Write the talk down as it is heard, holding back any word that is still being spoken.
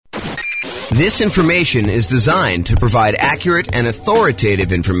This information is designed to provide accurate and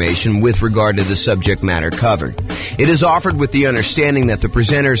authoritative information with regard to the subject matter covered. It is offered with the understanding that the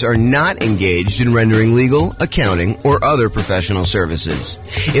presenters are not engaged in rendering legal, accounting, or other professional services.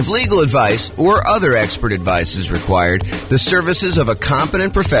 If legal advice or other expert advice is required, the services of a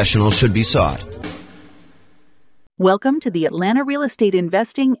competent professional should be sought. Welcome to the Atlanta Real Estate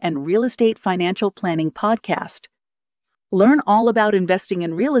Investing and Real Estate Financial Planning Podcast. Learn all about investing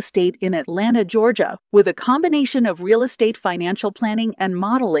in real estate in Atlanta, Georgia, with a combination of real estate financial planning and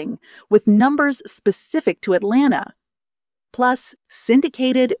modeling with numbers specific to Atlanta, plus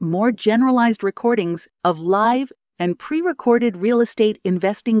syndicated, more generalized recordings of live and pre-recorded real estate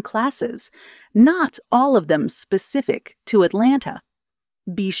investing classes, not all of them specific to Atlanta.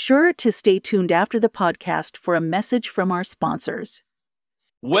 Be sure to stay tuned after the podcast for a message from our sponsors.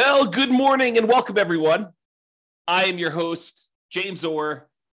 Well, good morning and welcome, everyone. I am your host, James Orr,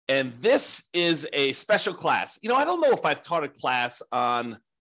 and this is a special class. I don't know if I've taught a class on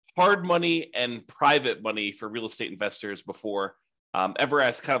hard money and private money for real estate investors before, ever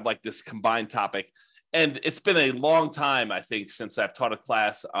as kind of like this combined topic. And it's been a long time, I think, since I've taught a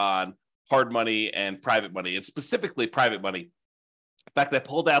class on hard money and private money, and specifically private money. In fact, I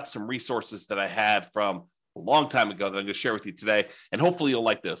pulled out some resources that I had from a long time ago that I'm going to share with you today, and hopefully you'll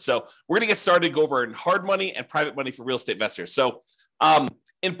like those. So we're going to get started, go over in hard money and private money for real estate investors. So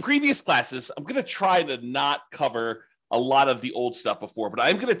in previous classes, I'm going to try to not cover a lot of the old stuff before, but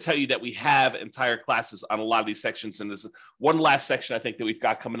I'm going to tell you that we have entire classes on a lot of these sections, and there's one last section I think that we've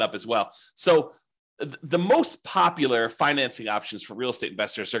got coming up as well. So the most popular financing options for real estate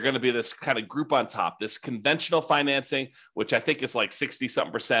investors are going to be this kind of group on top, this conventional financing, which I think is like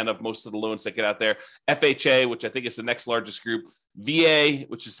 60-something% of most of the loans that get out there. FHA, which I think is the next largest group. VA,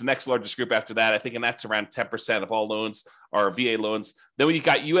 which is the next largest group after that, I think, and that's around 10% of all loans are VA loans. Then when you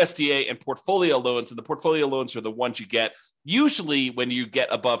got USDA and portfolio loans, and the portfolio loans are the ones you get usually when you get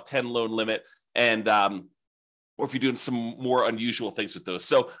above 10 loan limit, and or if you're doing some more unusual things with those.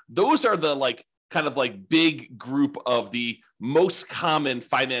 So those are the kind of big group of the most common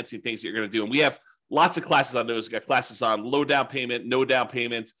financing things that you're going to do. And we have lots of classes on those. We've got classes on low down payment, no down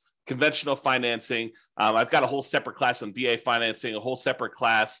payment, conventional financing. I've got a whole separate class on VA financing, a whole separate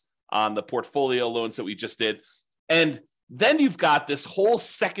class on the portfolio loans that we just did. And then you've got this whole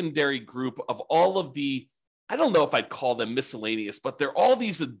secondary group of all of the, I don't know if I'd call them miscellaneous, but they're all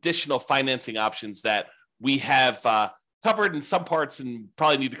these additional financing options that we have covered in some parts and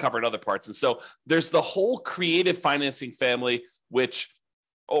probably need to cover in other parts. And so there's the whole creative financing family, which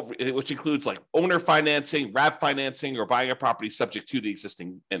includes like owner financing, wrap financing, or buying a property subject to the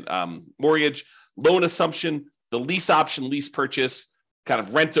existing mortgage, loan assumption, the lease option, lease purchase, kind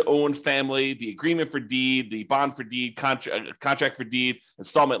of rent to own family, the agreement for deed, the bond for deed, contract for deed,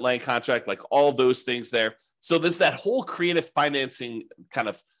 installment land contract, like all those things there. So there's that whole creative financing kind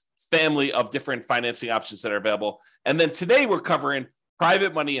of family of different financing options that are available. And then today we're covering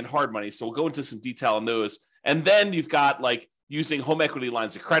private money and hard money. So we'll go into some detail on those. And then you've got using home equity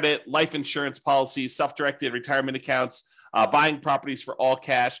lines of credit, life insurance policies, self-directed retirement accounts, buying properties for all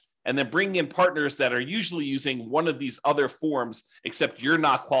cash, and then bringing in partners that are usually using one of these other forms, except you're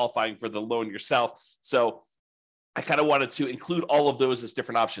not qualifying for the loan yourself. So I kind of wanted to include all of those as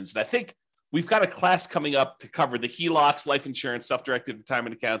different options. And I think we've got a class coming up to cover the HELOCs, life insurance, self-directed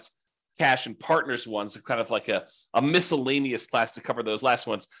retirement accounts, cash, and partners ones, so kind of like a miscellaneous class to cover those last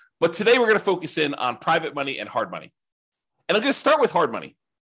ones. But today we're going to focus in on private money and hard money. And I'm going to start with hard money.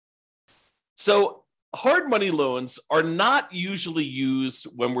 So hard money loans are not usually used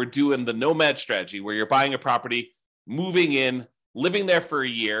when we're doing the nomad strategy, where you're buying a property, moving in, living there for a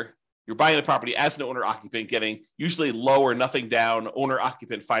year. You're buying the property as an owner-occupant, getting usually low or nothing down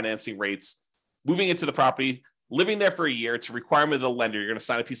owner-occupant financing rates, moving into the property, living there for a year. It's a requirement of the lender. You're going to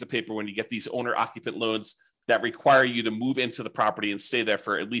sign a piece of paper when you get these owner-occupant loans that require you to move into the property and stay there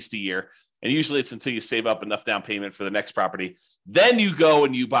for at least a year. And usually it's until you save up enough down payment for the next property. Then you go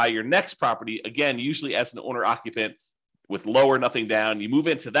and you buy your next property, again, usually as an owner-occupant with low or nothing down. You move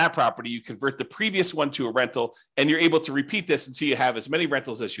into that property, you convert the previous one to a rental, and you're able to repeat this until you have as many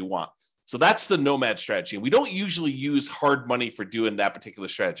rentals as you want. So that's the nomad strategy. We don't usually use hard money for doing that particular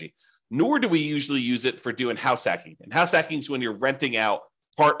strategy, nor do we usually use it for doing house hacking. And house hacking is when you're renting out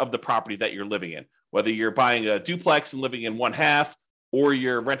part of the property that you're living in, whether you're buying a duplex and living in one half, or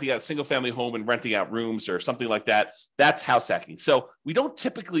you're renting out a single family home and renting out rooms or something like that. That's house hacking. So we don't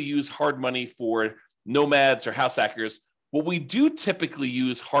typically use hard money for nomads or house hackers. What we do typically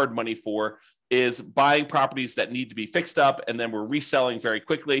use hard money for is buying properties that need to be fixed up and then we're reselling very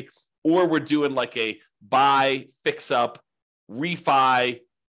quickly, or we're doing like a buy, fix up, refi,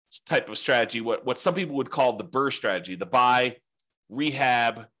 type of strategy, what some people would call the BRRRR strategy, the buy,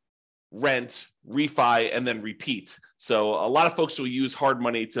 rehab, rent, refi, and then repeat. So a lot of folks will use hard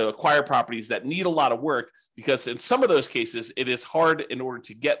money to acquire properties that need a lot of work, because in some of those cases, it is hard in order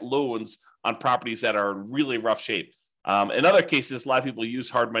to get loans on properties that are in really rough shape. In other cases, a lot of people use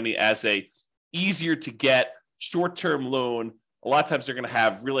hard money as a easier to get short-term loan. A lot of times they're going to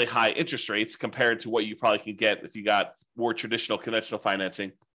have really high interest rates compared to what you probably can get if you got more traditional conventional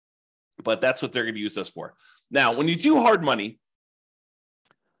financing. But that's what they're going to use those for. Now, when you do hard money,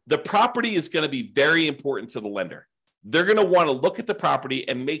 the property is going to be very important to the lender. They're going to want to look at the property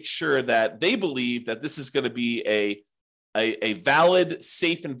and make sure that they believe that this is going to be a valid,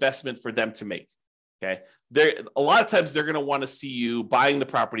 safe investment for them to make. Okay. A lot of times they're going to want to see you buying the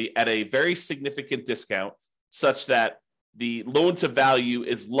property at a very significant discount, such that the loan to value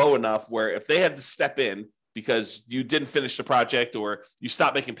is low enough where if they had to step in because you didn't finish the project or you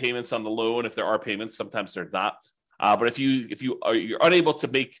stop making payments on the loan, if there are payments, sometimes they're not. But if you're unable to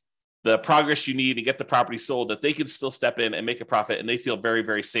make the progress you need to get the property sold, that they can still step in and make a profit, and they feel very,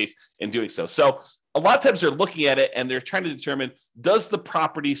 very safe in doing so. So a lot of times they're looking at it and they're trying to determine, does the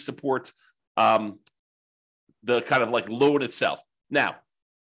property support the kind of like loan itself? Now,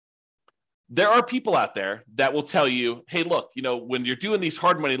 there are people out there that will tell you, hey, look, when you're doing these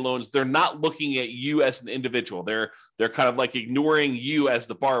hard money loans, they're not looking at you as an individual. They're kind of like ignoring you as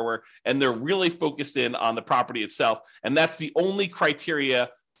the borrower, and they're really focused in on the property itself. And that's the only criteria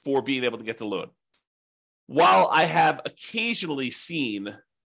for being able to get the loan. While I have occasionally seen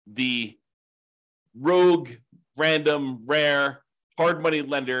the rogue, random, rare, hard money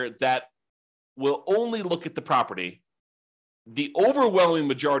lender that will only look at the property, the overwhelming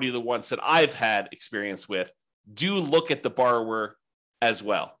majority of the ones that I've had experience with do look at the borrower as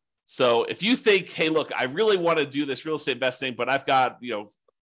well. So if you think, hey, look, I really want to do this real estate investing, but I've got,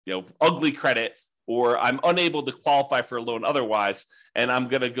 ugly credit, or I'm unable to qualify for a loan otherwise, and I'm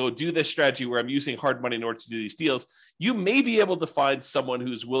going to go do this strategy where I'm using hard money in order to do these deals, you may be able to find someone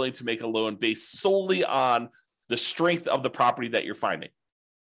who's willing to make a loan based solely on the strength of the property that you're finding.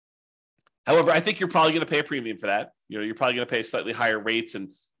 However, I think you're probably going to pay a premium for that. You're probably going to pay slightly higher rates and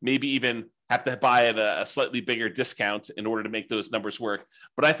maybe even have to buy at a slightly bigger discount in order to make those numbers work.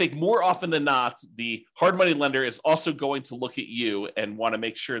 But I think more often than not, the hard money lender is also going to look at you and want to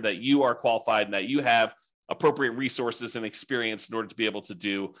make sure that you are qualified and that you have appropriate resources and experience in order to be able to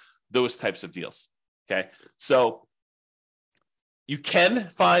do those types of deals. Okay. So you can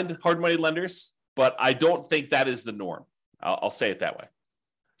find hard money lenders, but I don't think that is the norm. I'll say it that way.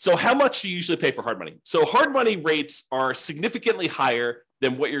 So how much do you usually pay for hard money? So hard money rates are significantly higher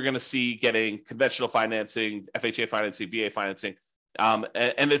than what you're going to see getting conventional financing, FHA financing, VA financing.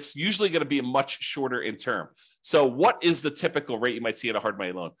 And it's usually going to be much shorter in term. So what is the typical rate you might see in a hard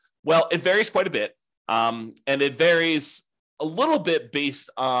money loan? Well, it varies quite a bit. And it varies a little bit based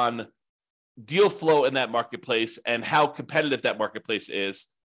on deal flow in that marketplace and how competitive that marketplace is.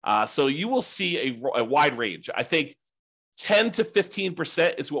 So you will see a wide range. I think 10 to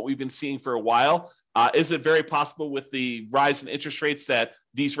 15% is what we've been seeing for a while. Is it very possible with the rise in interest rates that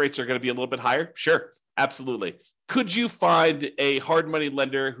these rates are going to be a little bit higher? Sure, absolutely. Could you find a hard money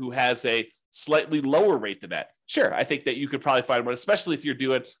lender who has a slightly lower rate than that? Sure, I think that you could probably find one, especially if you're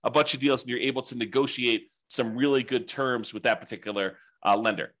doing a bunch of deals and you're able to negotiate some really good terms with that particular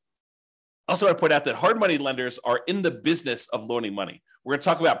lender. Also, I point out that hard money lenders are in the business of loaning money. We're going to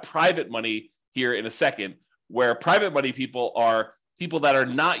talk about private money here in a second, where private money people are people that are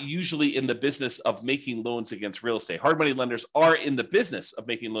not usually in the business of making loans against real estate. Hard money lenders are in the business of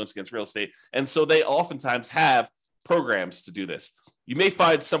making loans against real estate. And so they oftentimes have programs to do this. You may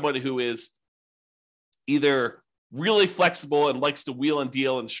find someone who is either really flexible and likes to wheel and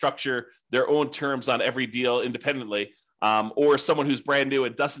deal and structure their own terms on every deal independently, or someone who's brand new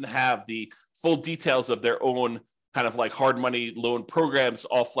and doesn't have the full details of their own kind of like hard money loan programs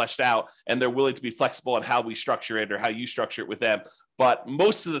all fleshed out, and they're willing to be flexible on how we structure it or how you structure it with them. But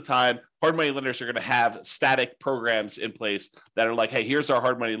most of the time, hard money lenders are going to have static programs in place that are like, hey, here's our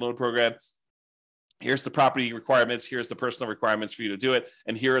hard money loan program. Here's the property requirements. Here's the personal requirements for you to do it.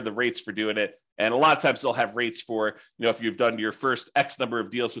 And here are the rates for doing it. And a lot of times they'll have rates for, if you've done your first X number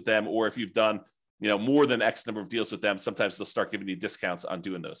of deals with them, or if you've done more than X number of deals with them, sometimes they'll start giving you discounts on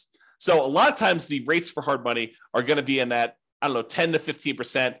doing those. So a lot of times the rates for hard money are going to be in that, 10 to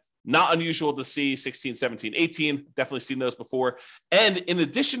 15%, not unusual to see 16, 17, 18, definitely seen those before. And in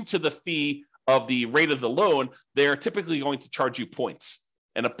addition to the fee of the rate of the loan, they're typically going to charge you points.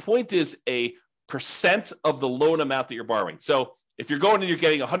 And a point is a percent of the loan amount that you're borrowing. So if you're going and you're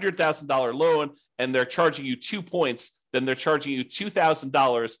getting $100,000 loan and they're charging you 2 points, then they're charging you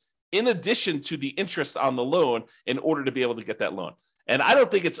 $2,000 in addition to the interest on the loan in order to be able to get that loan. And I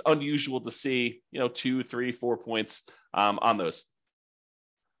don't think it's unusual to see, 2, 3, 4 points on those.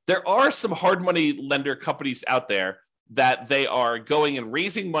 There are some hard money lender companies out there that they are going and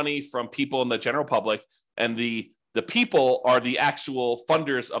raising money from people in the general public, and the people are the actual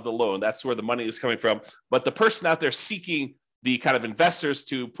funders of the loan. That's where the money is coming from. But the person out there seeking the kind of investors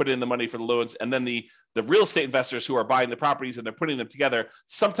to put in the money for the loans, and then the real estate investors who are buying the properties and they're putting them together,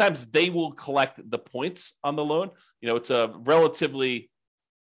 sometimes they will collect the points on the loan. It's a relatively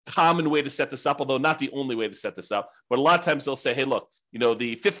common way to set this up, although not the only way to set this up. But a lot of times they'll say, hey, look,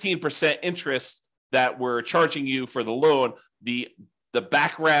 the 15% interest that we're charging you for the loan, the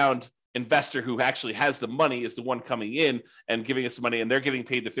background investor who actually has the money is the one coming in and giving us the money, and they're getting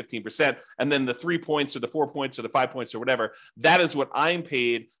paid the 15%. And then the 3 points or the 4 points or the 5 points or whatever, that is what I'm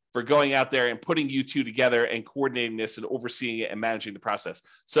paid for going out there and putting you two together and coordinating this and overseeing it and managing the process.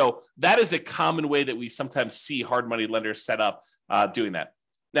 So that is a common way that we sometimes see hard money lenders set up doing that.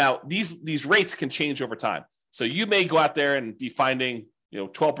 Now, these rates can change over time. So you may go out there and be finding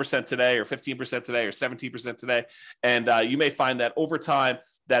 12% today or 15% today or 17% today. And you may find that over time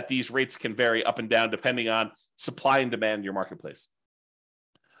that these rates can vary up and down depending on supply and demand in your marketplace.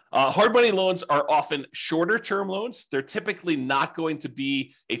 Hard money loans are often shorter term loans. They're typically not going to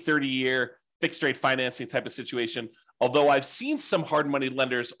be a 30-year fixed rate financing type of situation. Although I've seen some hard money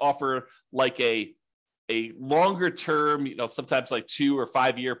lenders offer like a longer term, sometimes like 2 or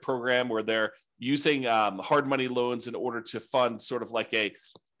 5 year program where they're using hard money loans in order to fund sort of like a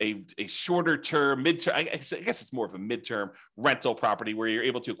shorter term, midterm, I guess it's more of a midterm rental property where you're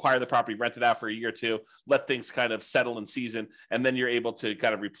able to acquire the property, rent it out for a year or two, let things kind of settle in season, and then you're able to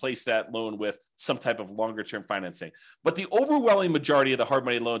kind of replace that loan with some type of longer term financing. But the overwhelming majority of the hard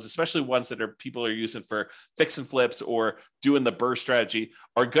money loans, especially ones that people are using for fix and flips or doing the BRRRR strategy,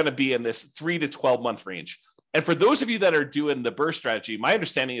 are going to be in this 3 to 12 month range. And for those of you that are doing the BRRRR strategy, my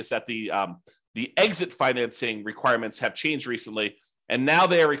understanding is that the exit financing requirements have changed recently. And now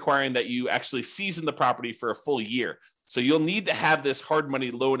they are requiring that you actually season the property for a full year. So you'll need to have this hard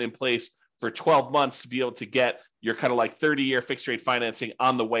money loan in place for 12 months to be able to get your kind of like 30-year fixed rate financing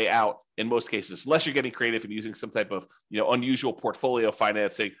on the way out in most cases, unless you're getting creative and using some type of unusual portfolio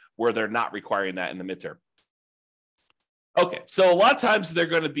financing where they're not requiring that in the midterm. Okay, so a lot of times they're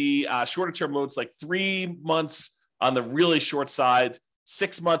going to be shorter term loans, like 3 months on the really short side.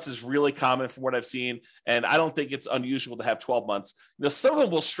 6 months is really common from what I've seen. And I don't think it's unusual to have 12 months. Some of them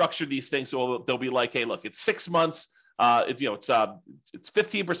will structure these things. So they'll be like, hey, look, it's 6 months. It's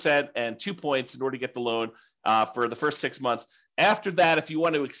 15% and 2 points in order to get the loan for the first 6 months. After that, if you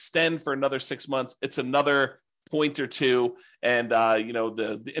want to extend for another 6 months, it's another point or two. And,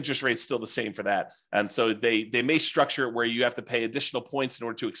 the interest rate's still the same for that. And so they may structure it where you have to pay additional points in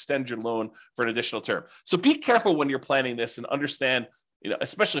order to extend your loan for an additional term. So be careful when you're planning this and understand,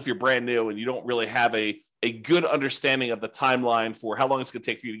 especially if you're brand new and you don't really have a good understanding of the timeline for how long it's going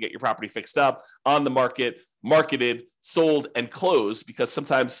to take for you to get your property fixed up, on the market, marketed, sold, and closed, because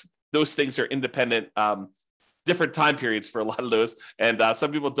sometimes those things are independent, different time periods for a lot of those. And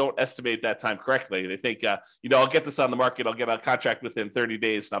some people don't estimate that time correctly. They think, I'll get this on the market, I'll get a contract within 30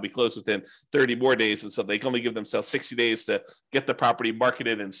 days, and I'll be closed within 30 more days. And so they can only give themselves 60 days to get the property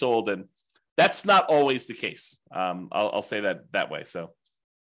marketed and sold. And that's not always the case. I'll say that way. So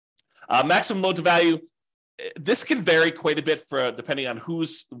maximum loan to value, this can vary quite a bit depending on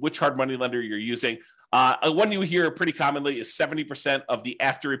which hard money lender you're using. One you hear pretty commonly is 70% of the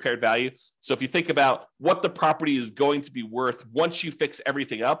after repaired value. So if you think about what the property is going to be worth once you fix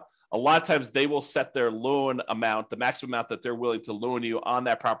everything up, a lot of times they will set their loan amount, the maximum amount that they're willing to loan you on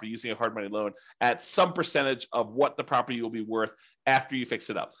that property using a hard money loan, at some percentage of what the property will be worth after you fix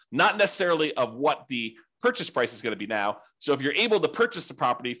it up. Not necessarily of what the purchase price is going to be now. So if you're able to purchase the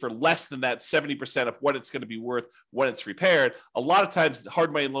property for less than that 70% of what it's going to be worth when it's repaired, a lot of times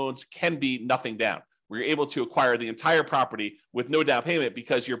hard money loans can be nothing down, where you're able to acquire the entire property with no down payment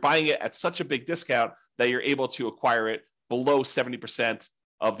because you're buying it at such a big discount that you're able to acquire it below 70%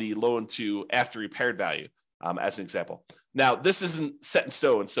 of the loan to after repaired value, as an example. Now, this isn't set in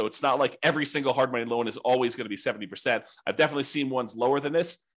stone, so it's not like every single hard money loan is always going to be 70%. I've definitely seen ones lower than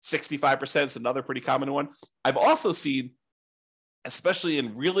this. 65% is another pretty common one. I've also seen, especially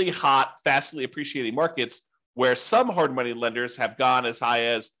in really hot, fastly appreciating markets, where some hard money lenders have gone as high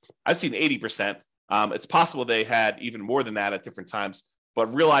as, I've seen 80%. It's possible they had even more than that at different times,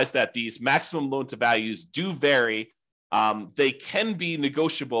 but realize that these maximum loan to values do vary. They can be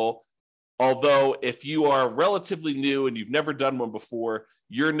negotiable, although if you are relatively new and you've never done one before,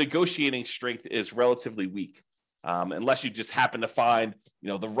 your negotiating strength is relatively weak. unless you just happen to find,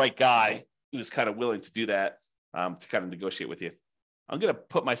 the right guy who's kind of willing to do that, to kind of negotiate with you. I'm going to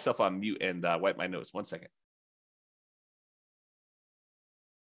put myself on mute and wipe my nose. 1 second.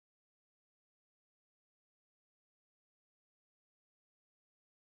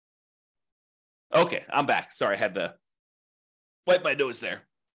 Okay, I'm back. Sorry, I had to wipe my nose there.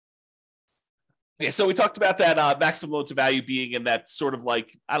 Okay, so we talked about that maximum loan to value being in that sort of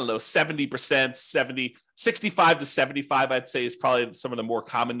 70%, 65 to 75, I'd say is probably some of the more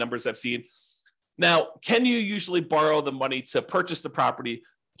common numbers I've seen. Now, can you usually borrow the money to purchase the property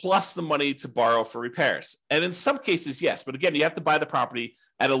plus the money to borrow for repairs? And in some cases, yes. But again, you have to buy the property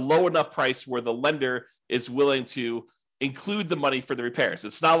at a low enough price where the lender is willing to include the money for the repairs.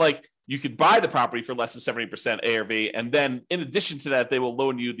 It's not like you could buy the property for less than 70% ARV, and then in addition to that, they will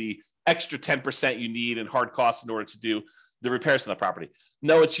loan you the extra 10% you need in hard costs in order to do the repairs on the property.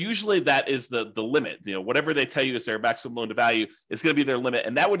 No, it's usually that is the limit. Whatever they tell you is their maximum loan to value is going to be their limit,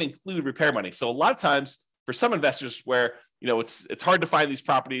 and that would include repair money. So a lot of times for some investors where it's hard to find these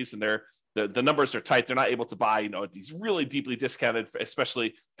properties and the numbers are tight, they're not able to buy these really deeply discounted,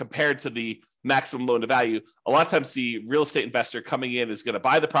 especially compared to the maximum loan to value. A lot of times the real estate investor coming in is going to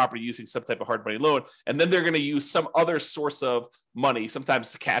buy the property using some type of hard money loan, and then they're going to use some other source of money,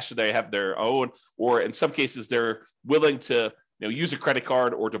 sometimes the cash that they have their own, or in some cases they're willing to use a credit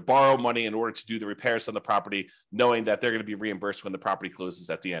card or to borrow money in order to do the repairs on the property, knowing that they're going to be reimbursed when the property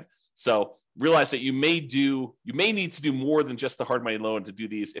closes at the end. So realize that you may need to do more than just the hard money loan to do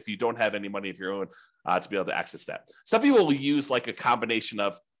these if you don't have any money of your own to be able to access that. Some people will use a combination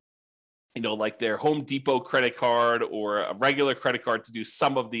of their Home Depot credit card or a regular credit card to do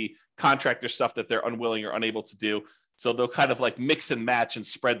some of the contractor stuff that they're unwilling or unable to do. So they'll kind of mix and match and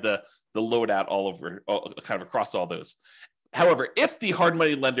spread the load out all over, kind of across all those. However, if the hard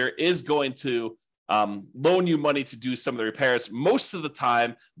money lender is going to loan you money to do some of the repairs, most of the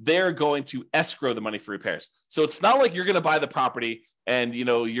time they're going to escrow the money for repairs. So it's not like you're going to buy the property and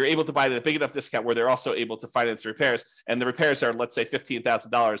you're able to buy it at a big enough discount where they're also able to finance the repairs, and the repairs are, let's say,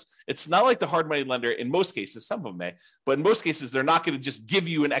 $15,000. It's not like the hard money lender, in most cases, some of them may, but in most cases, they're not going to just give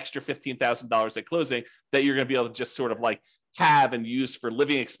you an extra $15,000 at closing that you're going to be able to just sort of have and use for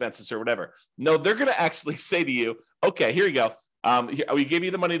living expenses or whatever. No, they're going to actually say to you, okay, here you go. We gave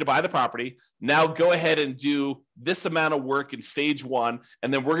you the money to buy the property. Now go ahead and do this amount of work in stage one,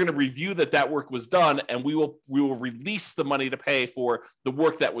 and then we're going to review that work was done, and we will release the money to pay for the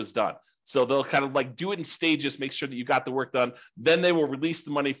work that was done. So they'll kind of do it in stages, make sure that you got the work done. Then they will release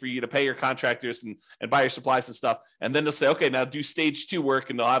the money for you to pay your contractors and buy your supplies and stuff. And then they'll say, okay, now do stage 2 work,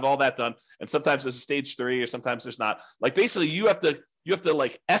 and they'll have all that done. And sometimes there's a stage 3, or sometimes there's not. Basically you have to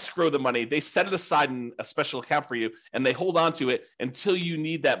escrow the money. They set it aside in a special account for you, and they hold on to it until you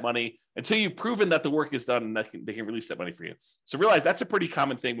need that money, until you've proven that the work is done, and they can release that money for you. So realize that's a pretty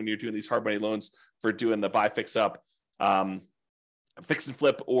common thing when you're doing these hard money loans for doing the buy, fix up, fix and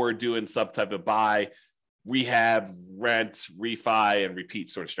flip, or doing some type of buy, rehab, rent, refi, and repeat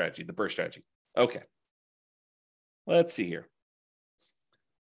sort of strategy, the BRRRR strategy. Okay. Let's see here.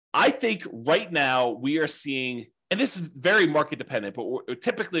 I think right now we are seeing, and this is very market dependent, but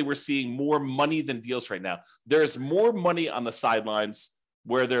typically we're seeing more money than deals right now. There's more money on the sidelines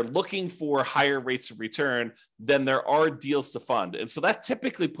where they're looking for higher rates of return than there are deals to fund. And so that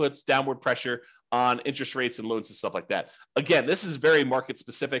typically puts downward pressure on interest rates and loans and stuff like that. Again, this is very market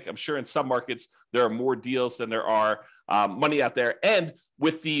specific. I'm sure in some markets there are more deals than there are money out there. And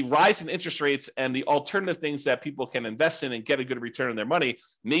with the rise in interest rates and the alternative things that people can invest in and get a good return on their money,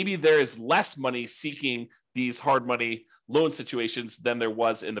 maybe there is less money seeking these hard money loan situations than there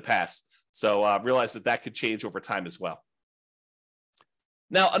was in the past. So realize that could change over time as well.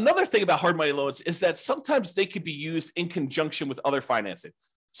 Now, another thing about hard money loans is that sometimes they could be used in conjunction with other financing.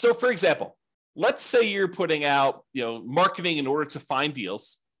 So for example, let's say you're putting out, marketing in order to find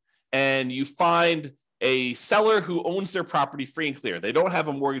deals, and you find a seller who owns their property free and clear. They don't have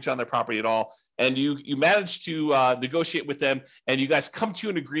a mortgage on their property at all. And you manage to negotiate with them, and you guys come to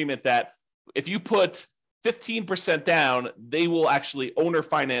an agreement that if you put 15% down, they will actually owner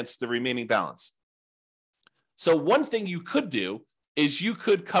finance the remaining balance. So one thing you could do is you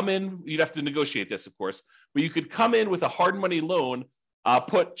could come in, you'd have to negotiate this, of course, but you could come in with a hard money loan,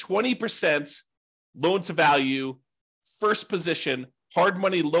 put 20% loan to value, first position, hard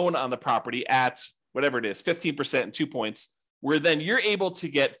money loan on the property at whatever it is, 15% and 2 points, where then you're able to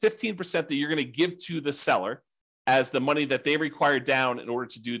get 15% that you're going to give to the seller as the money that they require down in order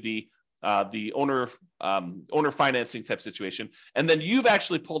to do the owner financing type situation. And then you've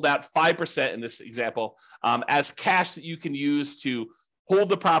actually pulled out 5% in this example as cash that you can use to hold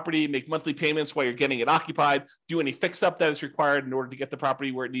the property, make monthly payments while you're getting it occupied, do any fix up that is required in order to get the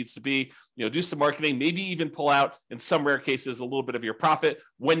property where it needs to be, do some marketing, maybe even pull out, in some rare cases, a little bit of your profit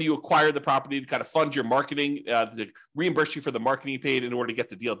when you acquire the property to kind of fund your marketing, to reimburse you for the marketing you paid in order to get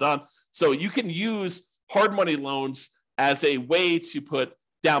the deal done. So you can use hard money loans as a way to put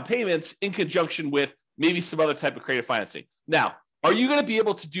down payments in conjunction with maybe some other type of creative financing. Now, are you going to be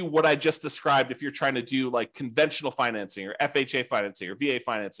able to do what I just described if you're trying to do like conventional financing or FHA financing or VA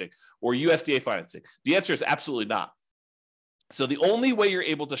financing or USDA financing? The answer is absolutely not. So the only way you're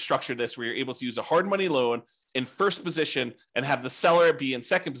able to structure this, where you're able to use a hard money loan in first position and have the seller be in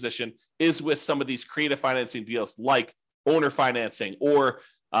second position, is with some of these creative financing deals like owner financing, or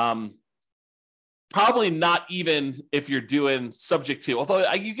probably not even if you're doing subject to, although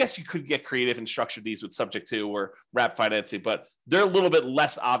I guess you could get creative and structure these with subject to or wrap financing, but they're a little bit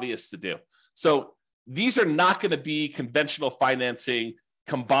less obvious to do. So these are not going to be conventional financing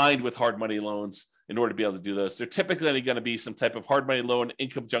combined with hard money loans in order to be able to do those. They're typically going to be some type of hard money loan in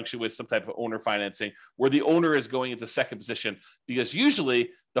conjunction with some type of owner financing, where the owner is going into second position, because usually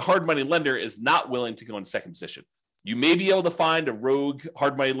the hard money lender is not willing to go into second position. You may be able to find a rogue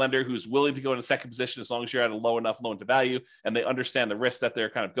hard money lender who's willing to go into second position as long as you're at a low enough loan to value and they understand the risk that they're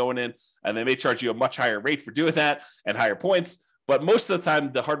kind of going in, and they may charge you a much higher rate for doing that and higher points. But most of the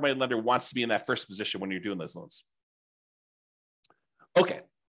time, the hard money lender wants to be in that first position when you're doing those loans. Okay,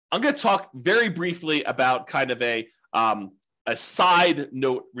 I'm going to talk very briefly about kind of a side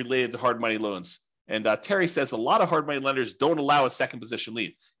note related to hard money loans. And Terry says a lot of hard money lenders don't allow a second position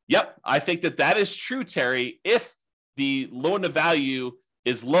lien. Yep, I think that is true, Terry. If the loan to value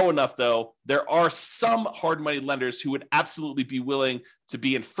is low enough, though, there are some hard money lenders who would absolutely be willing to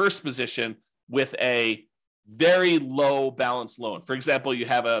be in first position with a very low balance loan. For example, you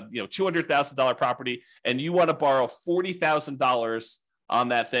have a $200,000 property and you want to borrow $40,000 on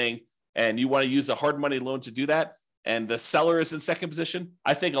that thing, and you want to use a hard money loan to do that, and the seller is in second position.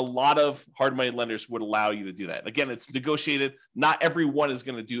 I think a lot of hard money lenders would allow you to do that. Again, it's negotiated. Not everyone is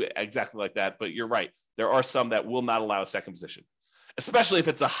going to do it exactly like that, but you're right. There are some that will not allow a second position, especially if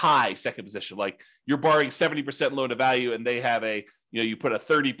it's a high second position. Like you're borrowing 70% loan to value and they have you put a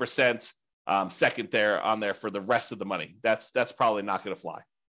 30% second on there for the rest of the money. That's probably not going to fly.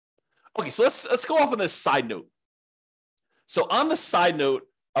 Okay, so let's go off on this side note. So on the side note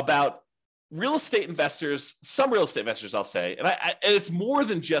about real estate investors, some real estate investors, I'll say, and it's more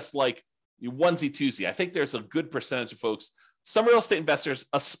than just like onesie twosie. I think there's a good percentage of folks. Some real estate investors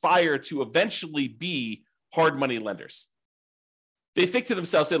aspire to eventually be hard money lenders. They think to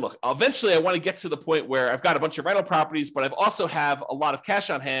themselves, "Hey, look, eventually I want to get to the point where I've got a bunch of rental properties, but I've also have a lot of cash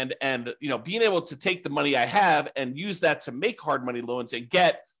on hand, and being able to take the money I have and use that to make hard money loans and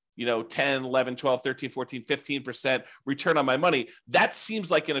get 10, 11, 12, 13, 14, 15% return on my money." That seems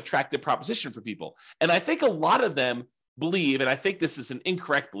like an attractive proposition for people. And I think a lot of them believe, and I think this is an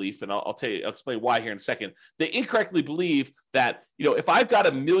incorrect belief, and I'll explain why here in a second. They incorrectly believe that, if I've got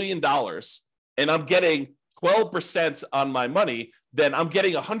 $1 million and I'm getting 12% on my money, then I'm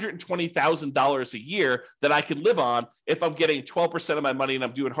getting $120,000 a year that I can live on if I'm getting 12% of my money and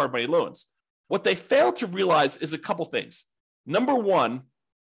I'm doing hard money loans. What they fail to realize is a couple things. Number one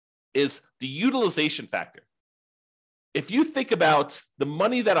is the utilization factor. If you think about the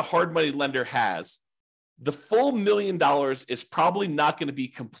money that a hard money lender has, the full $1 million is probably not going to be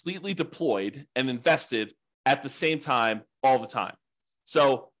completely deployed and invested at the same time all the time.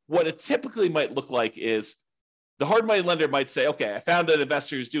 So what it typically might look like is the hard money lender might say, okay, I found an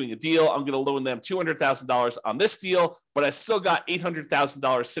investor who's doing a deal. I'm going to loan them $200,000 on this deal, but I still got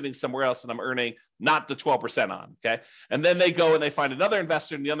 $800,000 sitting somewhere else and I'm earning not the 12% on, okay? And then they go and they find another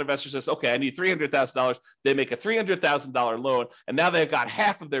investor, and the other investor says, okay, I need $300,000. They make a $300,000 loan, and now they've got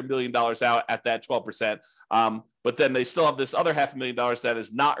half of their $1 million out at that 12%. But then they still have this other $500,000 that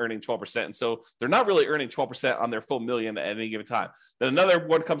is not earning 12%. And so they're not really earning 12% on their full $1 million at any given time. Then another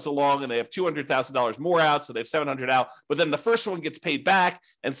one comes along and they have $200,000 more out. So they have $700,000 out, but then the first one gets paid back.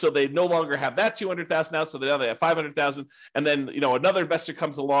 And so they no longer have that $200,000 out. So now they have $500,000. And then, another investor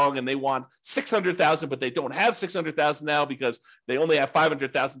comes along and they want $600,000, but they don't have $600,000 now because they only have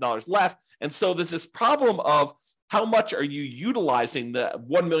 $500,000 left. And so there's this problem of, how much are you utilizing the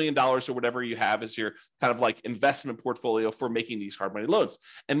 $1 million or whatever you have as your kind of like investment portfolio for making these hard money loans?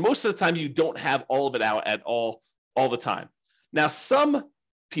 And most of the time, you don't have all of it out at all the time. Now, some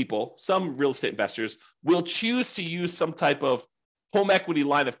people, some real estate investors will choose to use some type of home equity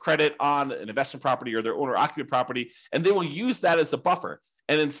line of credit on an investment property or their owner occupant property, and they will use that as a buffer.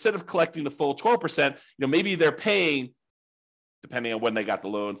 And instead of collecting the full 12%, maybe they're paying depending on when they got the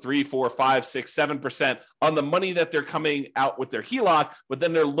loan, 3, 4, 5, 6, 7% on the money that they're coming out with their HELOC, but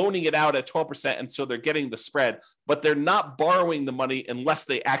then they're loaning it out at 12%. And so they're getting the spread, but they're not borrowing the money unless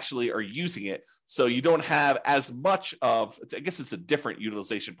they actually are using it. So you don't have as much of, I guess it's a different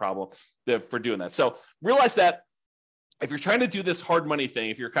utilization problem for doing that. So realize that if you're trying to do this hard money thing,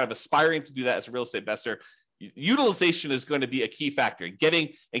 if you're kind of aspiring to do that as a real estate investor, utilization is going to be a key factor.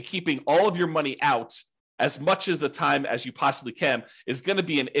 Getting and keeping all of your money out as much of the time as you possibly can is going to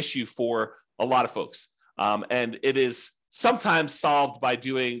be an issue for a lot of folks. And it is sometimes solved by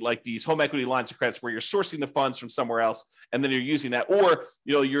doing like these home equity lines of credits where you're sourcing the funds from somewhere else and then you're using that, or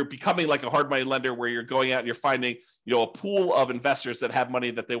you're becoming like a hard money lender where you're going out and you're finding a pool of investors that have money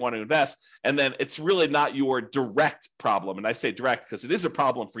that they want to invest, and then it's really not your direct problem. And I say direct because it is a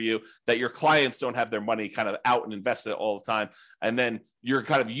problem for you that your clients don't have their money kind of out and invested all the time, and then you're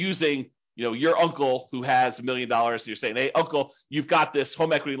kind of using your uncle who has $1 million. You're saying, hey, uncle, you've got this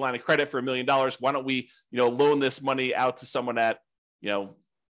home equity line of credit for $1 million. Why don't we, loan this money out to someone at, 12%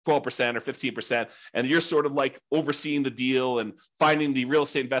 or 15%. And you're sort of like overseeing the deal and finding the real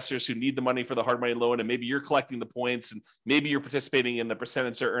estate investors who need the money for the hard money loan. And maybe you're collecting the points and maybe you're participating in the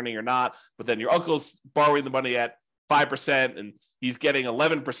percentage they're earning or not. But then your uncle's borrowing the money at 5% and he's getting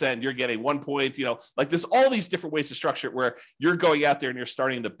 11%, you're getting 1 point, like there's all these different ways to structure it where you're going out there and you're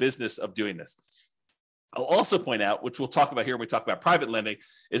starting the business of doing this. I'll also point out, which we'll talk about here when we talk about private lending,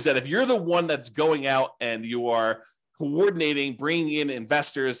 is that if you're the one that's going out and you are coordinating, bringing in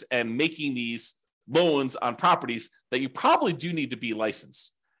investors and making these loans on properties, that you probably do need to be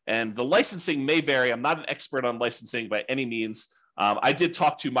licensed. And the licensing may vary. I'm not an expert on licensing by any means. I did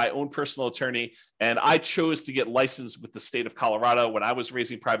talk to my own personal attorney, and I chose to get licensed with the state of Colorado when I was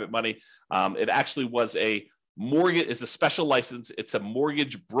raising private money. It actually was a mortgage, is a special license. It's a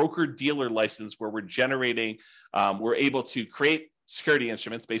mortgage broker dealer license where we're generating, we're able to create security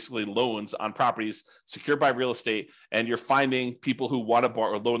instruments, basically loans on properties secured by real estate, and you're finding people who want to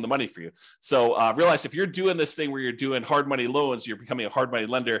borrow or loan the money for you. So realize if you're doing this thing where you're doing hard money loans, you're becoming a hard money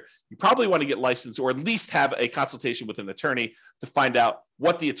lender, you probably want to get licensed or at least have a consultation with an attorney to find out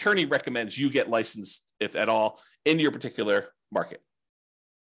what the attorney recommends you get licensed, if at all, in your particular market.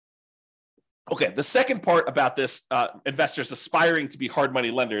 Okay, the second part about this, investors aspiring to be hard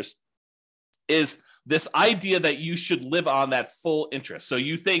money lenders, is this idea that you should live on that full interest. So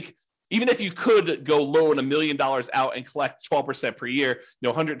you think, even if you could go loan $1 million out and collect 12% per year,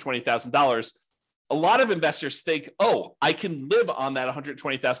 $120,000, a lot of investors think, oh, I can live on that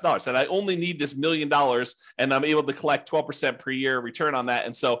 $120,000, and I only need this $1 million, and I'm able to collect 12% per year return on that.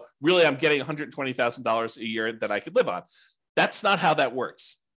 And so really I'm getting $120,000 a year that I could live on. That's not how that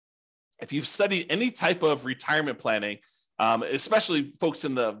works. If you've studied any type of retirement planning, especially folks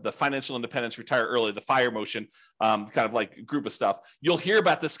in the financial independence, retire early, the FIRE motion, kind of like group of stuff, you'll hear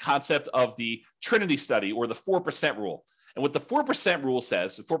about this concept of the Trinity study or the 4% rule. And what the 4% rule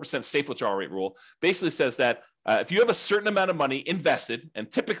says, the 4% safe withdrawal rate rule, basically says that if you have a certain amount of money invested,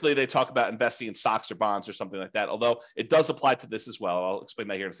 and typically they talk about investing in stocks or bonds or something like that, although it does apply to this as well. I'll explain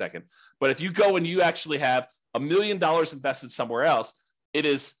that here in a second. But if you go and you actually have $1 million invested somewhere else, it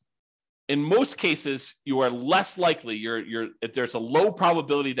is, in most cases, you are less likely, there's a low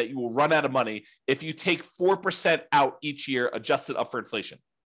probability that you will run out of money if you take 4% out each year, adjusted up for inflation.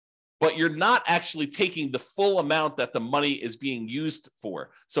 But you're not actually taking the full amount that the money is being used for.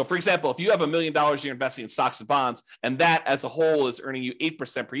 So for example, if you have $1 million you're investing in stocks and bonds, and that as a whole is earning you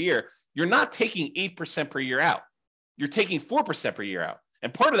 8% per year, you're not taking 8% per year out. You're taking 4% per year out.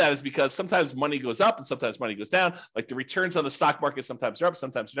 And part of that is because sometimes money goes up and sometimes money goes down. Like the returns on the stock market, sometimes are up,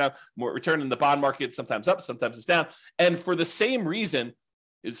 sometimes are down. More return in the bond market, sometimes up, sometimes it's down. And for the same reason,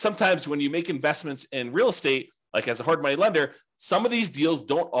 sometimes when you make investments in real estate, like as a hard money lender, some of these deals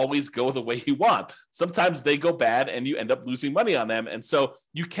don't always go the way you want. Sometimes they go bad and you end up losing money on them. And so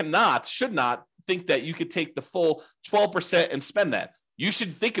you should not think that you could take the full 12% and spend that. You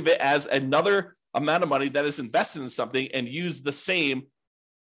should think of it as another amount of money that is invested in something and use the same,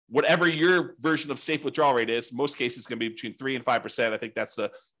 whatever your version of safe withdrawal rate is. Most cases it's going to be between 3 and 5%. I think that's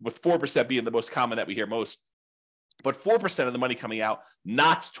with 4% being the most common that we hear most. But 4% of the money coming out,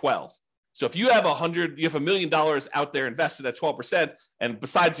 not 12. So if you have $1 million out there invested at 12%, and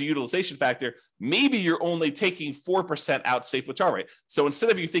besides the utilization factor, maybe you're only taking 4% out safe withdrawal rate. So instead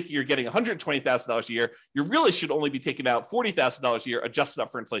of you thinking you're getting $120,000 a year, you really should only be taking out $40,000 a year, adjusted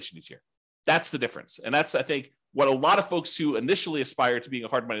up for inflation each year. That's the difference. And that's, I think, what a lot of folks who initially aspire to being a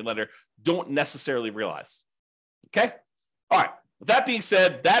hard money lender don't necessarily realize. Okay. All right. With that being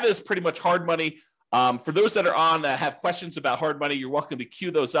said, that is pretty much hard money. For those that are on that have questions about hard money, you're welcome to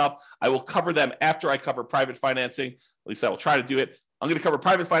queue those up. I will cover them after I cover private financing. At least I will try to do it. I'm going to cover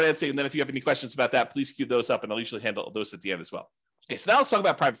private financing, and then if you have any questions about that, please queue those up, and I'll usually handle those at the end as well. Okay, so now let's talk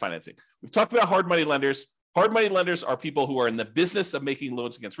about private financing. We've talked about hard money lenders. Hard money lenders are people who are in the business of making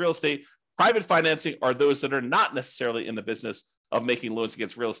loans against real estate. Private financing are those that are not necessarily in the business of making loans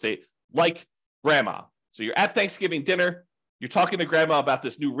against real estate, like grandma. So you're at Thanksgiving dinner, you're talking to grandma about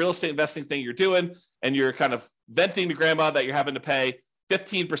this new real estate investing thing you're doing, and you're kind of venting to grandma that you're having to pay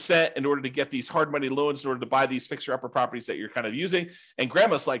 15% in order to get these hard money loans in order to buy these fixer-upper properties that you're kind of using. And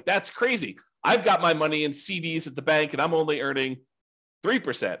grandma's like, that's crazy. I've got my money in CDs at the bank, and I'm only earning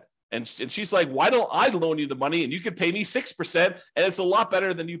 3%. And she's like, why don't I loan you the money and you can pay me 6%? And it's a lot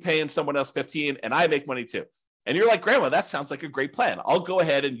better than you paying someone else 15, and I make money too. And you're like, grandma, that sounds like a great plan. I'll go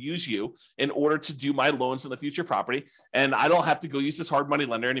ahead and use you in order to do my loans in the future property. And I don't have to go use this hard money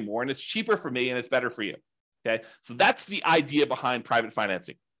lender anymore. And it's cheaper for me and it's better for you. Okay. So that's the idea behind private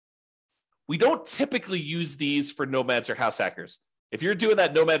financing. We don't typically use these for nomads or house hackers. If you're doing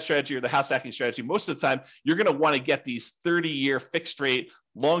that nomad strategy or the house hacking strategy, most of the time, you're going to want to get these 30-year fixed rate,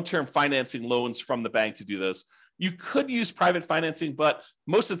 long-term financing loans from the bank to do this. You could use private financing, but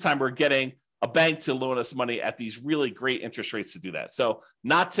most of the time we're getting a bank to loan us money at these really great interest rates to do that. So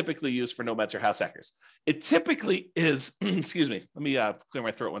not typically used for nomads or house hackers. It typically is, excuse me, let me clear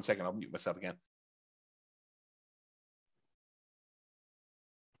my throat 1 second. I'll mute myself again.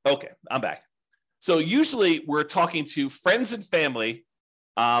 Okay, I'm back. So usually we're talking to friends and family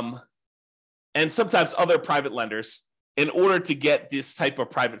and sometimes other private lenders in order to get this type of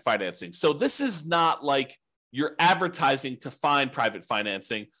private financing. So this is not like you're advertising to find private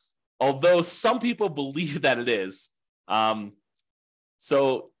financing, although some people believe that it is.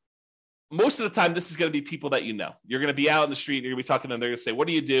 So most of the time, this is going to be people that you know. You're going to be out in the street, and you're going to be talking to them. They're going to say, what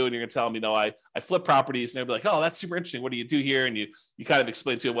do you do? And you're going to tell them, I flip properties. And they'll be like, oh, that's super interesting. What do you do here? And you kind of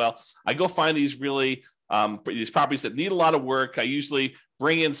explain to them, well, I go find these really, these properties that need a lot of work. I usually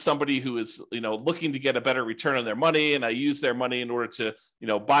bring in somebody who is, looking to get a better return on their money. And I use their money in order to,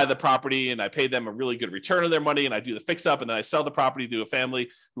 buy the property, and I pay them a really good return on their money. And I do the fix up, and then I sell the property to a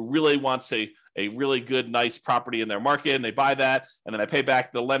family who really wants a really good, nice property in their market. And they buy that. And then I pay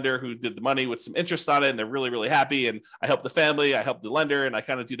back the lender who did the money with some interest on it. And they're really, really happy. And I help the family, I help the lender, and I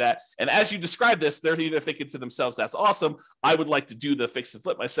kind of do that. And as you describe this, they're either thinking to themselves, that's awesome. I would like to do the fix and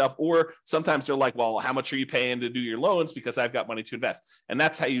flip myself. Or sometimes they're like, well, how much are you paying to do your loans? Because I've got money to invest. And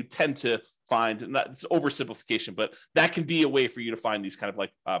that's how you tend to find, and it's oversimplification, but that can be a way for you to find these kind of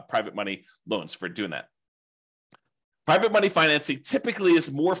like private money loans for doing that. Private money financing typically is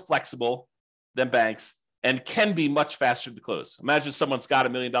more flexible than banks and can be much faster to close. Imagine someone's got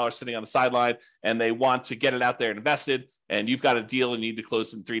 $1 million sitting on the sideline and they want to get it out there and invested, and you've got a deal and you need to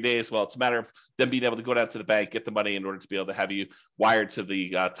close in 3 days. Well, it's a matter of them being able to go down to the bank, get the money in order to be able to have you wired to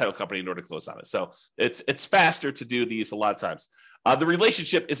the title company in order to close on it. So it's faster to do these a lot of times. The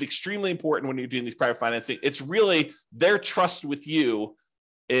relationship is extremely important when you're doing these private financing. It's really their trust with you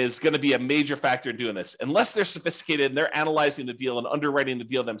is going to be a major factor in doing this. Unless they're sophisticated and they're analyzing the deal and underwriting the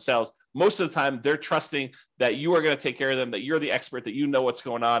deal themselves, most of the time they're trusting that you are going to take care of them, that you're the expert, that you know what's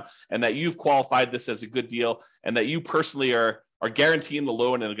going on, and that you've qualified this as a good deal, and that you personally are guaranteeing the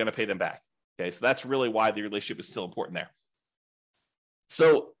loan and are going to pay them back. Okay, so that's really why the relationship is still important there.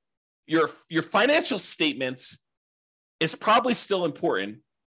 So your financial statements is probably still important.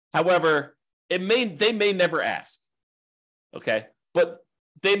 However, they may never ask. Okay, but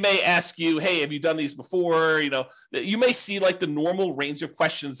they may ask you, hey, have you done these before? You may see like the normal range of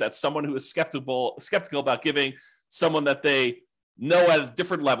questions that someone who is skeptical about giving someone that they know at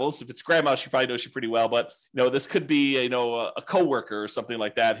different levels. If it's grandma, she probably knows you pretty well, but this could be, a coworker or something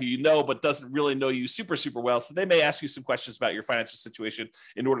like that who but doesn't really know you super, super well. So they may ask you some questions about your financial situation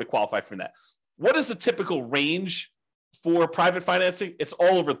in order to qualify for that. What is the typical range for private financing? It's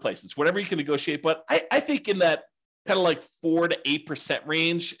all over the place. It's whatever you can negotiate. But I think in that kind of like 4 to 8%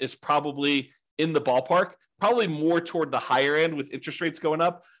 range is probably in the ballpark, probably more toward the higher end with interest rates going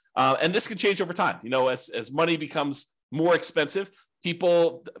up. And this can change over time. As money becomes more expensive,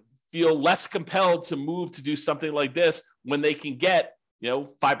 people feel less compelled to move to do something like this when they can get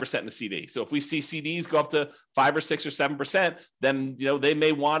 5% in the CD. So if we see CDs go up to 5 or 6 or 7%, then, they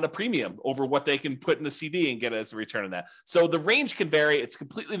may want a premium over what they can put in the CD and get as a return on that. So the range can vary. It's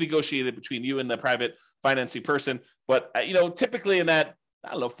completely negotiated between you and the private financing person. But, typically in that,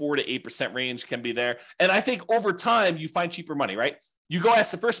 4 to 8% range can be there. And I think over time you find cheaper money, right? You go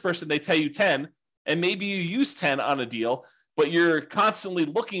ask the first person, they tell you 10, and maybe you use 10 on a deal, but you're constantly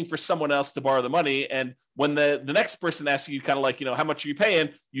looking for someone else to borrow the money. And when the next person asks you kind of like, how much are you paying?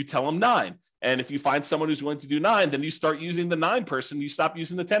 You tell them 9. And if you find someone who's willing to do 9, then you start using the 9 person, you stop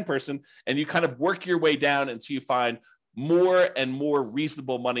using the 10 person, and you kind of work your way down until you find more and more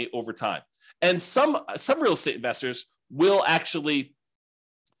reasonable money over time. And some real estate investors will actually,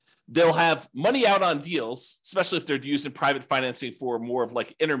 they'll have money out on deals, especially if they're using private financing for more of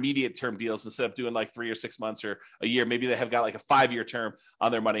like intermediate term deals instead of doing like 3 or 6 months or a year. Maybe they have got like a 5-year term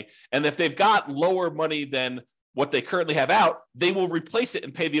on their money. And if they've got lower money than what they currently have out, they will replace it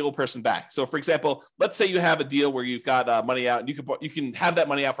and pay the old person back. So for example, let's say you have a deal where you've got money out and you can have that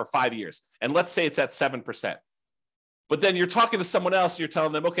money out for 5 years. And let's say it's at 7%. But then you're talking to someone else, and you're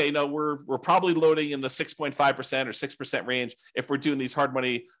telling them, okay, we're probably loading in the 6.5% or 6% range if we're doing these hard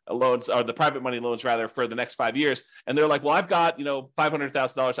money loans, or the private money loans rather, for the next 5 years. And they're like, well, I've got,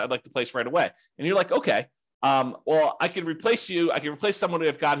 $500,000 I'd like to place right away. And you're like, okay, well, I can replace you. I can replace someone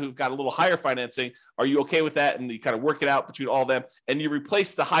who've got a little higher financing. Are you okay with that? And you kind of work it out between all of them, and you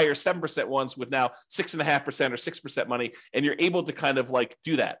replace the higher 7% ones with now 6.5% or 6% money, and you're able to kind of like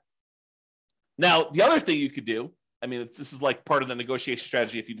do that. Now, the other thing you could do, this is like part of the negotiation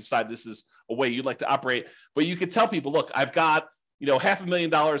strategy if you decide this is a way you'd like to operate, but you could tell people, look, I've got,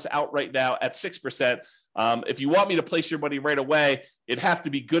 $500,000 out right now at 6%. If you want me to place your money right away, it'd have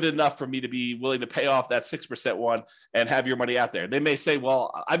to be good enough for me to be willing to pay off that 6% one and have your money out there. They may say,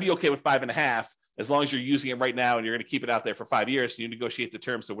 well, I'd be okay with 5.5 as long as you're using it right now and you're going to keep it out there for 5 years. So you negotiate the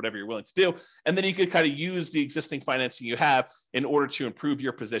terms of whatever you're willing to do. And then you could kind of use the existing financing you have in order to improve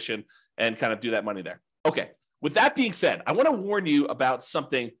your position and kind of do that money there. Okay. With that being said, I want to warn you about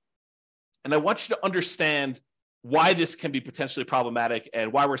something, and I want you to understand why this can be potentially problematic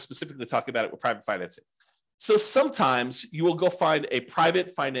and why we're specifically talking about it with private financing. So sometimes you will go find a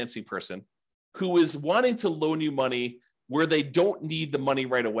private financing person who is wanting to loan you money where they don't need the money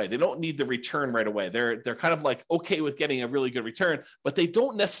right away. They don't need the return right away. They're kind of like okay with getting a really good return, but they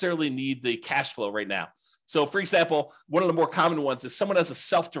don't necessarily need the cash flow right now. So for example, one of the more common ones is someone has a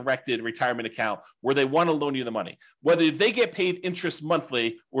self-directed retirement account where they want to loan you the money. Whether they get paid interest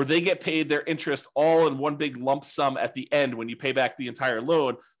monthly or they get paid their interest all in one big lump sum at the end when you pay back the entire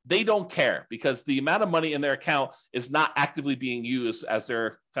loan, they don't care because the amount of money in their account is not actively being used as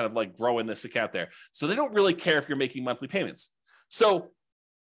they're kind of like growing this account there. So they don't really care if you're making monthly payments. So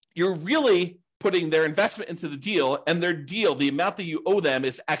you're really putting their investment into the deal, and their deal, the amount that you owe them,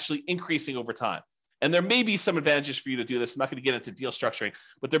 is actually increasing over time. And there may be some advantages for you to do this. I'm not going to get into deal structuring,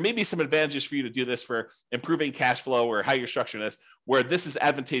 but there may be some advantages for you to do this for improving cash flow or how you're structuring this, where this is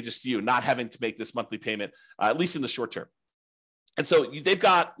advantageous to you, not having to make this monthly payment, at least in the short term. And so they've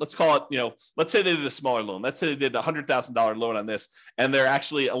got, let's call it, let's say they did a smaller loan. Let's say they did a $100,000 loan on this, and they're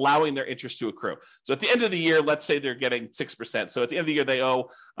actually allowing their interest to accrue. So at the end of the year, let's say they're getting 6%. So at the end of the year,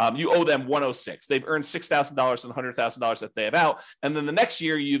 you owe them 106. They've earned $6,000 and $100,000 that they have out. And then the next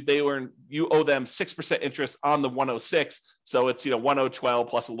year, you owe them 6% interest on the 106. So it's 1012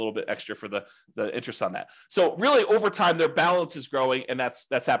 plus a little bit extra for the interest on that. So really over time, their balance is growing, and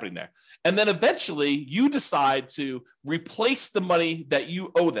that's happening there. And then eventually you decide to replace the money that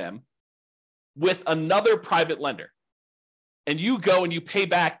you owe them with another private lender. And you go and you pay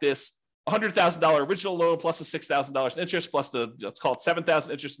back this $100,000 original loan plus the $6,000 in interest plus the, let's call it $7,000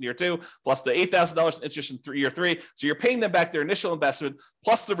 interest in year 2 plus the $8,000 in interest in year 3. So you're paying them back their initial investment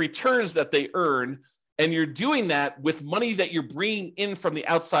plus the returns that they earn. And you're doing that with money that you're bringing in from the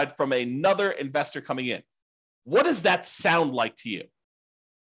outside from another investor coming in. What does that sound like to you?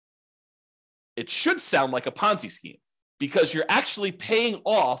 It should sound like a Ponzi scheme because you're actually paying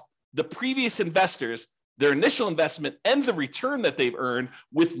off the previous investors, their initial investment, and the return that they've earned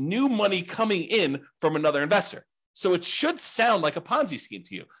with new money coming in from another investor. So it should sound like a Ponzi scheme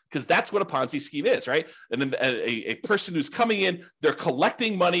to you because that's what a Ponzi scheme is, right? And then a person who's coming in, they're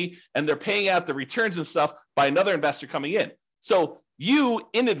collecting money and they're paying out the returns and stuff by another investor coming in. So you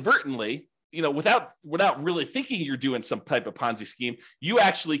inadvertently, without really thinking you're doing some type of Ponzi scheme, you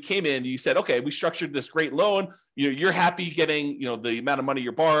actually came in, you said, okay, we structured this great loan. You're happy getting, the amount of money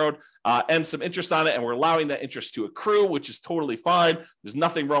you borrowed and some interest on it. And we're allowing that interest to accrue, which is totally fine. There's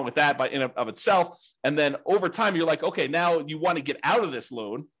nothing wrong with that in of itself. And then over time, you're like, okay, now you want to get out of this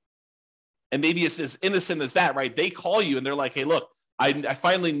loan. And maybe it's as innocent as that, right? They call you and they're like, hey, look, I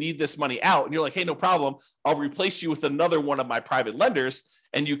finally need this money out. And you're like, hey, no problem. I'll replace you with another one of my private lenders.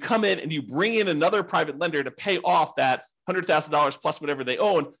 And you come in and you bring in another private lender to pay off that $100,000 plus whatever they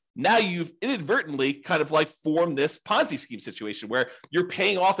own. Now you've inadvertently kind of like formed this Ponzi scheme situation where you're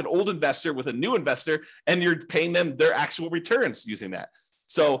paying off an old investor with a new investor and you're paying them their actual returns using that.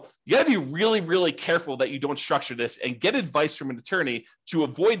 So you got to be really, really careful that you don't structure this and get advice from an attorney to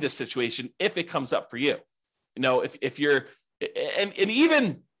avoid this situation if it comes up for you. If you're, and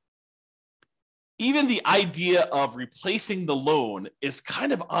even even the idea of replacing the loan is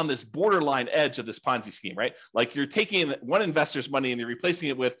kind of on this borderline edge of this Ponzi scheme, right? Like you're taking one investor's money and you're replacing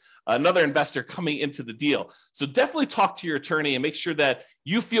it with another investor coming into the deal. So definitely talk to your attorney and make sure that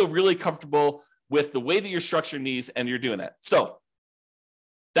you feel really comfortable with the way that you're structuring these and you're doing that. So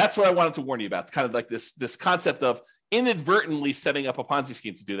that's what I wanted to warn you about. It's kind of like this concept of inadvertently setting up a Ponzi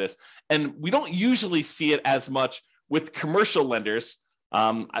scheme to do this. And we don't usually see it as much with commercial lenders.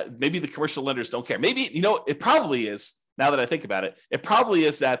 Maybe the commercial lenders don't care. Maybe, it probably is, now that I think about it, it probably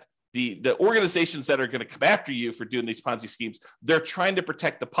is that the organizations that are going to come after you for doing these Ponzi schemes, they're trying to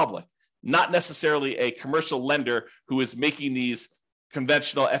protect the public, not necessarily a commercial lender who is making these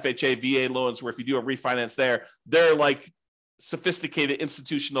conventional FHA, VA loans where if you do a refinance there, they're like sophisticated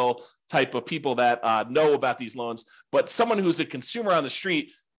institutional type of people that know about these loans. But someone who's a consumer on the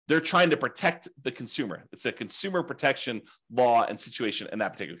street, they're trying to protect the consumer. It's a consumer protection law and situation in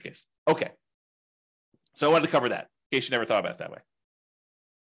that particular case. Okay. So I wanted to cover that in case you never thought about it that way.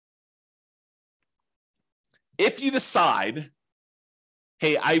 If you decide,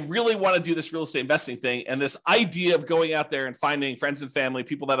 hey, I really want to do this real estate investing thing, and this idea of going out there and finding friends and family,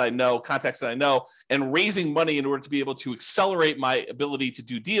 people that I know, contacts that I know, and raising money in order to be able to accelerate my ability to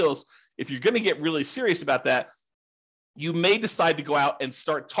do deals, if you're going to get really serious about that, you may decide to go out and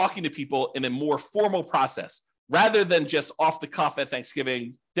start talking to people in a more formal process rather than just off the cuff at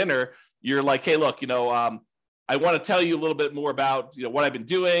Thanksgiving dinner. You're like, hey, look, I want to tell you a little bit more about what I've been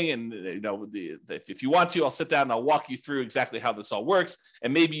doing, and if you want to, I'll sit down and I'll walk you through exactly how this all works.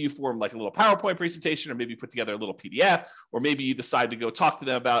 And maybe you form like a little PowerPoint presentation, or maybe you put together a little PDF, or maybe you decide to go talk to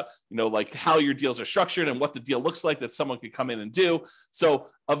them about like how your deals are structured and what the deal looks like that someone could come in and do. So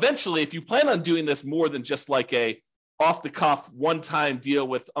eventually, if you plan on doing this more than just like a off the cuff one-time deal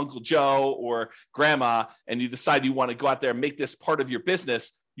with Uncle Joe or Grandma, and you decide you want to go out there and make this part of your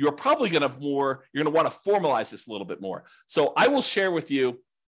business, you're probably going to want to formalize this a little bit more. So I will share with you,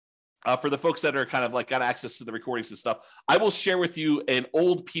 for the folks that are kind of like got access to the recordings and stuff, I will share with you an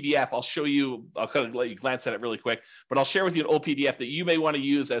old PDF. I'll kind of let you glance at it really quick, but I'll share with you an old PDF that you may want to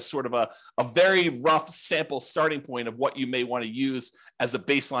use as sort of a very rough sample starting point of what you may want to use as a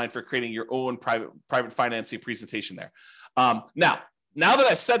baseline for creating your own private financing presentation there. Now that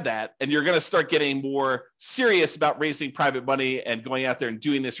I've said that, and you're going to start getting more serious about raising private money and going out there and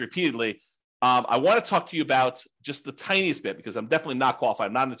doing this repeatedly, I want to talk to you about just the tiniest bit, because I'm definitely not qualified.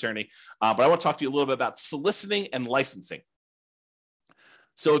 I'm not an attorney, but I want to talk to you a little bit about soliciting and licensing.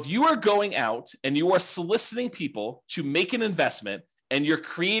 So if you are going out and you are soliciting people to make an investment and you're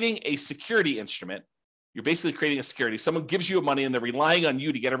creating a security instrument, you're basically creating a security. Someone gives you money and they're relying on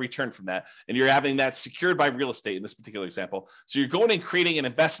you to get a return from that. And you're having that secured by real estate in this particular example. So you're going and creating an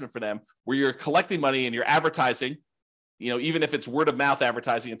investment for them where you're collecting money and you're advertising. Even if it's word of mouth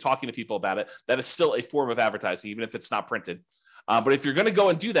advertising and talking to people about it, that is still a form of advertising, even if it's not printed. But if you're going to go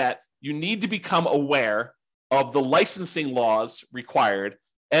and do that, you need to become aware of the licensing laws required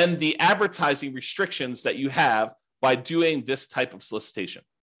and the advertising restrictions that you have by doing this type of solicitation.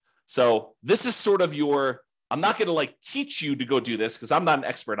 So this is sort of I'm not going to teach you to go do this because I'm not an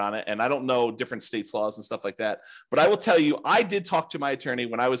expert on it and I don't know different states' laws and stuff like that. But I will tell you, I did talk to my attorney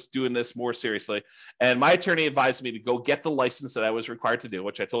when I was doing this more seriously. And my attorney advised me to go get the license that I was required to do,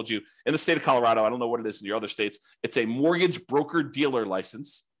 which I told you in the state of Colorado. I don't know what it is in your other states. It's a mortgage broker dealer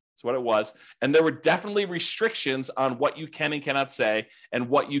license. That's what it was. And there were definitely restrictions on what you can and cannot say and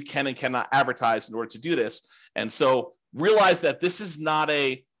what you can and cannot advertise in order to do this. And so realize that this is not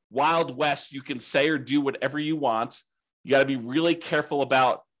a Wild West. You can say or do whatever you want. You got to be really careful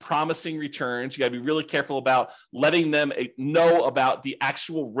about promising returns. You got to be really careful about letting them know about the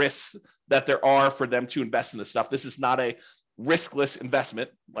actual risks that there are for them to invest in this stuff. This is not a riskless investment,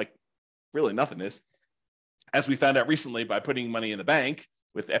 like really nothing is, as we found out recently by putting money in the bank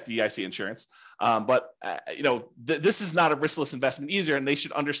with FDIC insurance. This is not a riskless investment either, and they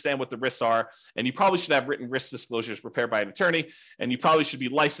should understand what the risks are. And you probably should have written risk disclosures prepared by an attorney, and you probably should be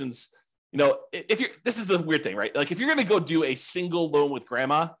licensed. This is the weird thing, right? Like if you're going to go do a single loan with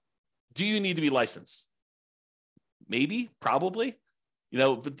Grandma, do you need to be licensed? Maybe, probably.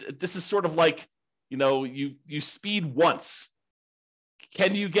 But this is sort of like, you speed once.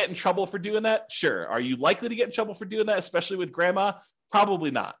 Can you get in trouble for doing that? Sure. Are you likely to get in trouble for doing that, especially with Grandma?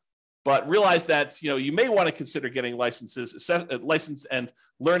 Probably not. But realize that you may want to consider getting license and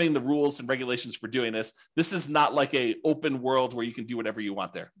learning the rules and regulations for doing this. This is not like a open world where you can do whatever you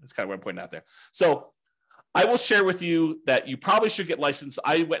want there. That's kind of what I'm pointing out there. So I will share with you that you probably should get licensed.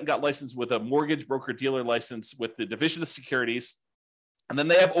 I went and got licensed with a mortgage broker dealer license with the Division of Securities. And then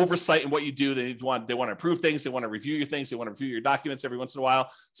they have oversight in what you do. They want to approve things. They want to review your things. They want to review your documents every once in a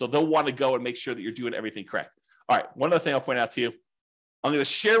while. So they'll want to go and make sure that you're doing everything correct. All right. One other thing I'll point out to you. I'm going to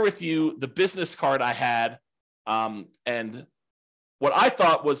share with you the business card I had and what I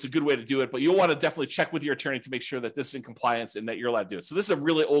thought was a good way to do it, but you'll want to definitely check with your attorney to make sure that this is in compliance and that you're allowed to do it. So this is a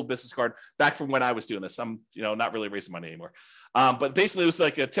really old business card back from when I was doing this. I'm, not really raising money anymore. But basically it was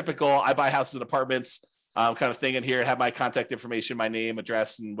like a typical, I buy houses and apartments kind of thing in here. It had my contact information, my name,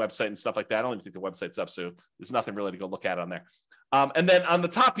 address, and website and stuff like that. I don't even think the website's up, so there's nothing really to go look at on there. And then on the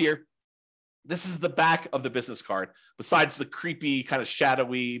top here, this is the back of the business card. Besides the creepy kind of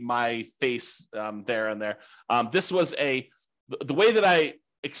shadowy, my face there and there. This was the way that I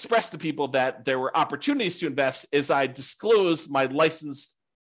expressed to people that there were opportunities to invest is I disclosed my licensed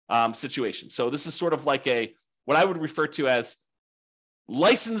situation. So this is sort of like what I would refer to as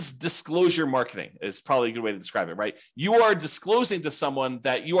licensed disclosure marketing is probably a good way to describe it, right? You are disclosing to someone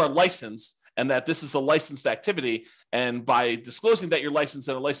that you are licensed and that this is a licensed activity. And by disclosing that you're licensed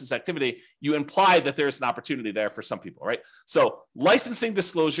in a licensed activity, you imply that there's an opportunity there for some people, right? So licensing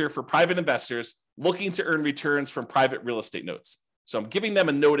disclosure for private investors looking to earn returns from private real estate notes. So I'm giving them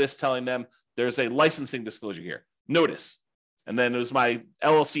a notice telling them there's a licensing disclosure here. Notice. And then there's my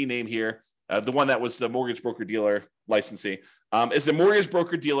LLC name here. The one that was the mortgage broker dealer licensing is a mortgage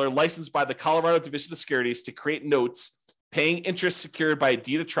broker dealer licensed by the Colorado Division of Securities to create notes paying interest secured by a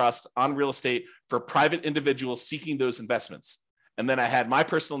deed of trust on real estate for private individuals seeking those investments. And then I had my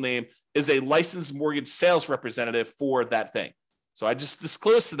personal name is a licensed mortgage sales representative for that thing. So I just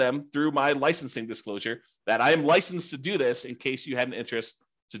disclosed to them through my licensing disclosure that I am licensed to do this in case you had an interest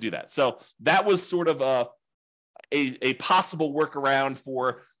to do that. So that was sort of a possible workaround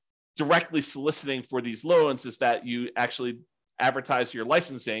for directly soliciting for these loans is that you actually advertise your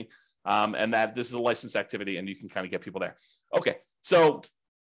licensing and that this is a licensed activity and you can kind of get people there. Okay, so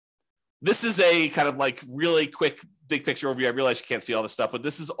this is a kind of like really quick, big picture overview. I realize you can't see all this stuff, but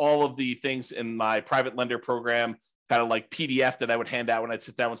this is all of the things in my private lender program, kind of like PDF that I would hand out when I'd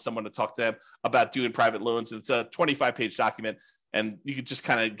sit down with someone to talk to them about doing private loans. It's a 25-page document, and you can just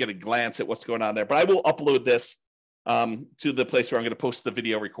kind of get a glance at what's going on there. But I will upload this to the place where I'm going to post the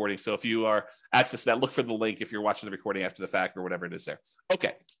video recording. So if you are accessing that, look for the link if you're watching the recording after the fact or whatever it is there.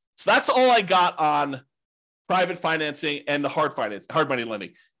 Okay, so that's all I got on private financing and the hard money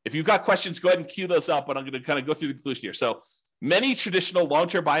lending. If you've got questions, go ahead and queue those up, but I'm going to kind of go through the conclusion here. So many traditional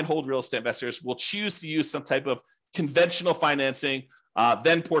long-term buy and hold real estate investors will choose to use some type of conventional financing,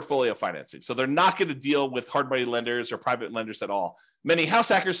 then portfolio financing. So they're not going to deal with hard money lenders or private lenders at all. Many house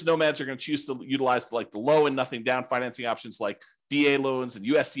hackers and nomads are going to choose to utilize the low and nothing down financing options like VA loans and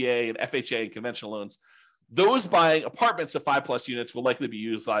USDA and FHA and conventional loans. Those buying apartments of 5+ units will likely be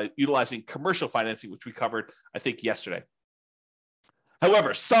utilizing commercial financing, which we covered, I think, yesterday.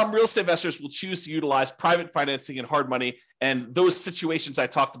 However, some real estate investors will choose to utilize private financing and hard money. And those situations I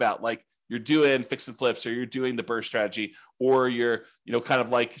talked about, like you're doing fix and flips or you're doing the BRRRR strategy, or you're, kind of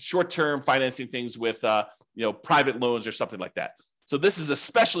like short-term financing things with, private loans or something like that. So this is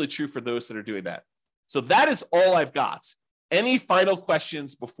especially true for those that are doing that. So that is all I've got. Any final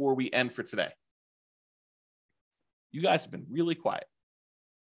questions before we end for today? You guys have been really quiet.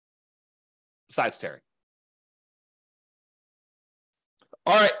 Besides Terry.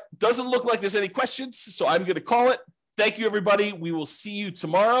 All right. Doesn't look like there's any questions, so I'm going to call it. Thank you, everybody. We will see you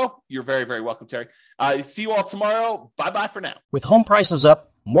tomorrow. You're very, very welcome, Terry. See you all tomorrow. Bye-bye for now. With home prices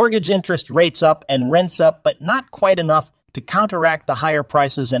up, mortgage interest rates up, and rents up, but not quite enough to counteract the higher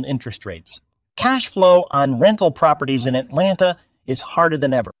prices and interest rates. Cash flow on rental properties in Atlanta is harder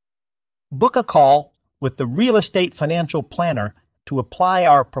than ever. Book a call with the Real Estate Financial Planner to apply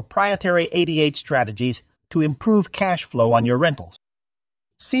our proprietary 88 strategies to improve cash flow on your rentals.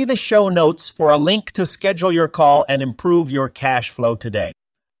 See the show notes for a link to schedule your call and improve your cash flow today.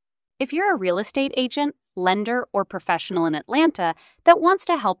 If you're a real estate agent, lender, or professional in Atlanta that wants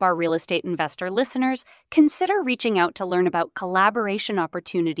to help our real estate investor listeners, consider reaching out to learn about collaboration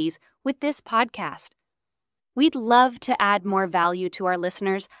opportunities with this podcast. We'd love to add more value to our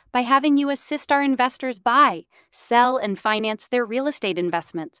listeners by having you assist our investors buy, sell, and finance their real estate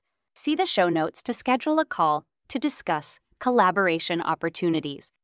investments. See the show notes to schedule a call to discuss collaboration opportunities.